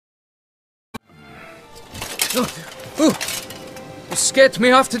You scared me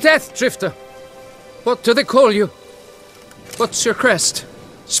half to death, Drifter. What do they call you? What's your crest?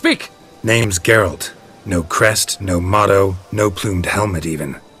 Speak! Name's Geralt. No crest, no motto, no plumed helmet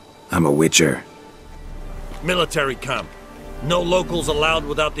even. I'm a witcher. Military camp. No locals allowed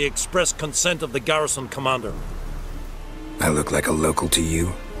without the express consent of the garrison commander. I look like a local to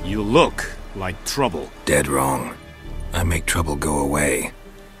you? You look like trouble. Dead wrong. I make trouble go away.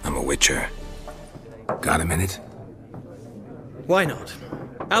 I'm a witcher. Got a minute? Why not?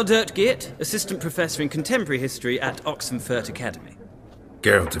 Aldert Geert, Assistant Professor in Contemporary History at Oxenfurt Academy.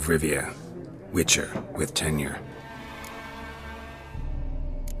 Geralt of Rivia. Witcher with tenure.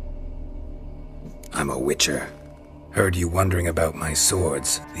 I'm a witcher. Heard you wondering about my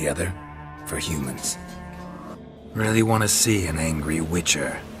swords, the other, for humans. Really want to see an angry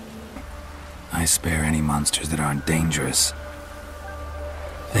witcher. I spare any monsters that aren't dangerous.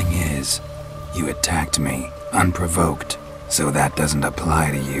 Thing is, you attacked me, unprovoked, so that doesn't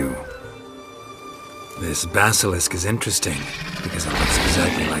apply to you. This basilisk is interesting, because it looks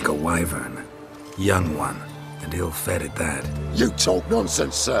exactly like a wyvern. Young one, and ill-fed at that. You talk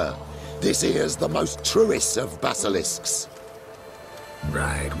nonsense, sir. This here's the most truest of basilisks.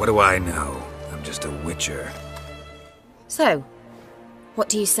 Right, what do I know? I'm just a witcher. So, what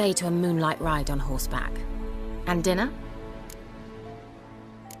do you say to a moonlight ride on horseback? And dinner?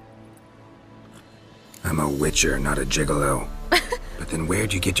 I'm a witcher, not a gigolo. But then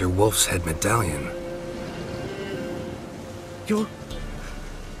where'd you get your wolf's head medallion? You're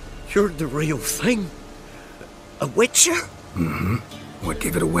the real thing? A witcher? Mm-hmm. What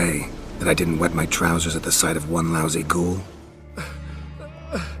gave it away? That I didn't wet my trousers at the sight of one lousy ghoul?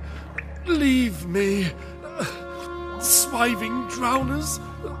 Leave me. Swiving drowners.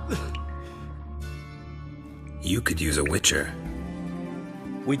 You could use a witcher.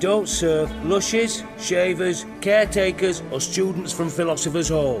 We don't serve lushes, shavers, caretakers, or students from Philosopher's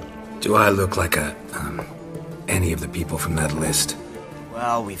Hall. Do I look like any of the people from that list?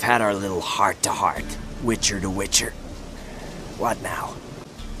 Well, we've had our little heart-to-heart, witcher to witcher. What now?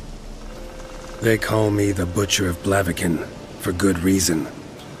 They call me the Butcher of Blaviken, for good reason.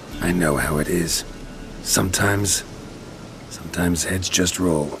 I know how it is. Sometimes heads just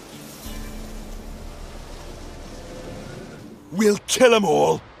roll. We'll kill 'em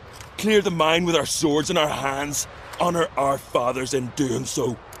all. Clear the mine with our swords in our hands. Honor our fathers in doing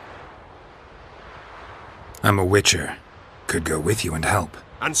so. I'm a witcher. Could go with you and help.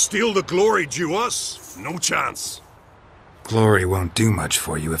 And steal the glory due us? No chance. Glory won't do much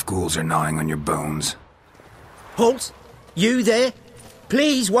for you if ghouls are gnawing on your bones. Halt! You there?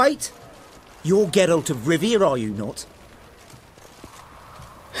 Please wait. You're Geralt of Rivia, are you not?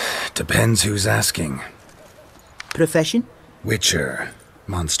 Depends who's asking. Profession? Witcher.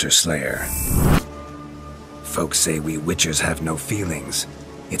 Monster slayer. Folks say we witchers have no feelings.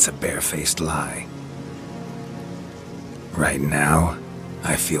 It's a barefaced lie. Right now,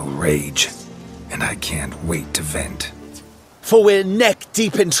 I feel rage, and I can't wait to vent. For we're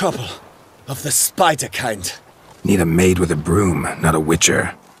neck-deep in trouble. Of the spider kind. Need a maid with a broom, not a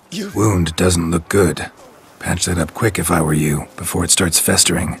witcher. Wound doesn't look good. Patch that up quick if I were you, before it starts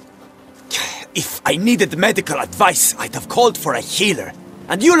festering. If I needed medical advice, I'd have called for a healer.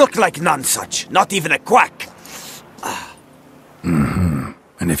 And you look like none such, not even a quack. Mm-hmm.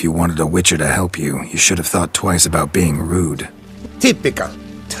 And if you wanted a witcher to help you, you should have thought twice about being rude. Typical.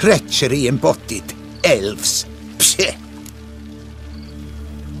 Treachery embodied. Elves. Psheh.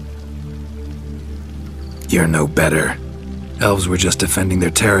 You're no better. Elves were just defending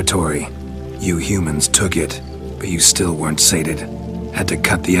their territory. You humans took it, but you still weren't sated. Had to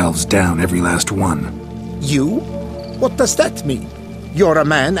cut the elves down, every last one. You? What does that mean? You're a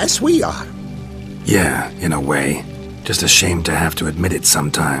man as we are. Yeah, in a way. Just ashamed to have to admit it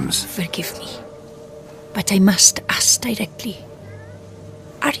sometimes. Forgive me, but I must ask directly.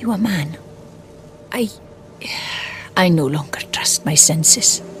 Are you a man? I no longer trust my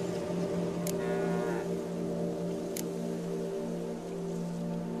senses.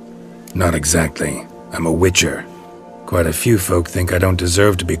 Not exactly. I'm a witcher. Quite a few folk think I don't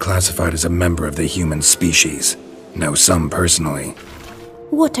deserve to be classified as a member of the human species. Know some personally.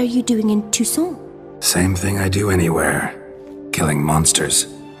 What are you doing in Toussaint? Same thing I do anywhere. Killing monsters.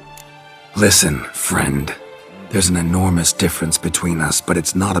 Listen, friend. There's an enormous difference between us, but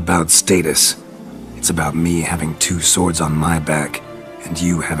it's not about status. It's about me having 2 swords on my back, and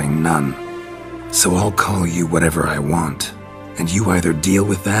you having none. So I'll call you whatever I want, and you either deal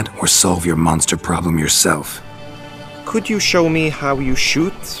with that or solve your monster problem yourself. Could you show me how you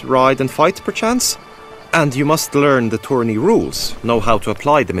shoot, ride and fight, perchance? And you must learn the tourney rules, know how to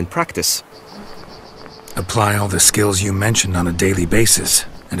apply them in practice. Apply all the skills you mentioned on a daily basis,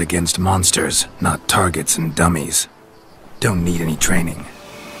 and against monsters, not targets and dummies. Don't need any training.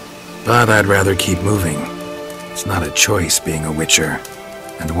 But I'd rather keep moving. It's not a choice being a Witcher.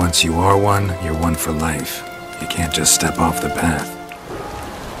 And once you are one, you're one for life. You can't just step off the path.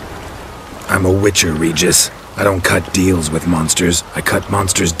 I'm a Witcher, Regis. I don't cut deals with monsters. I cut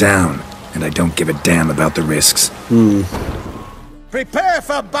monsters down. And I don't give a damn about the risks. Prepare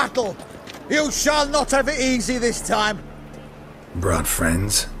for battle! You shall not have it easy this time. Brought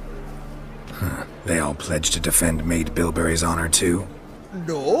friends? Huh. They all pledged to defend Maid Bilberry's honor too?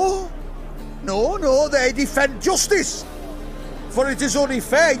 No. No, they defend justice. For it is only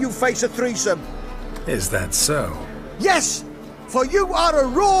fair you face a threesome. Is that so? Yes, for you are a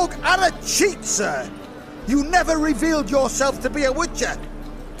rogue and a cheat, sir. You never revealed yourself to be a Witcher.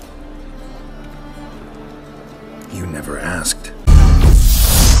 You never asked.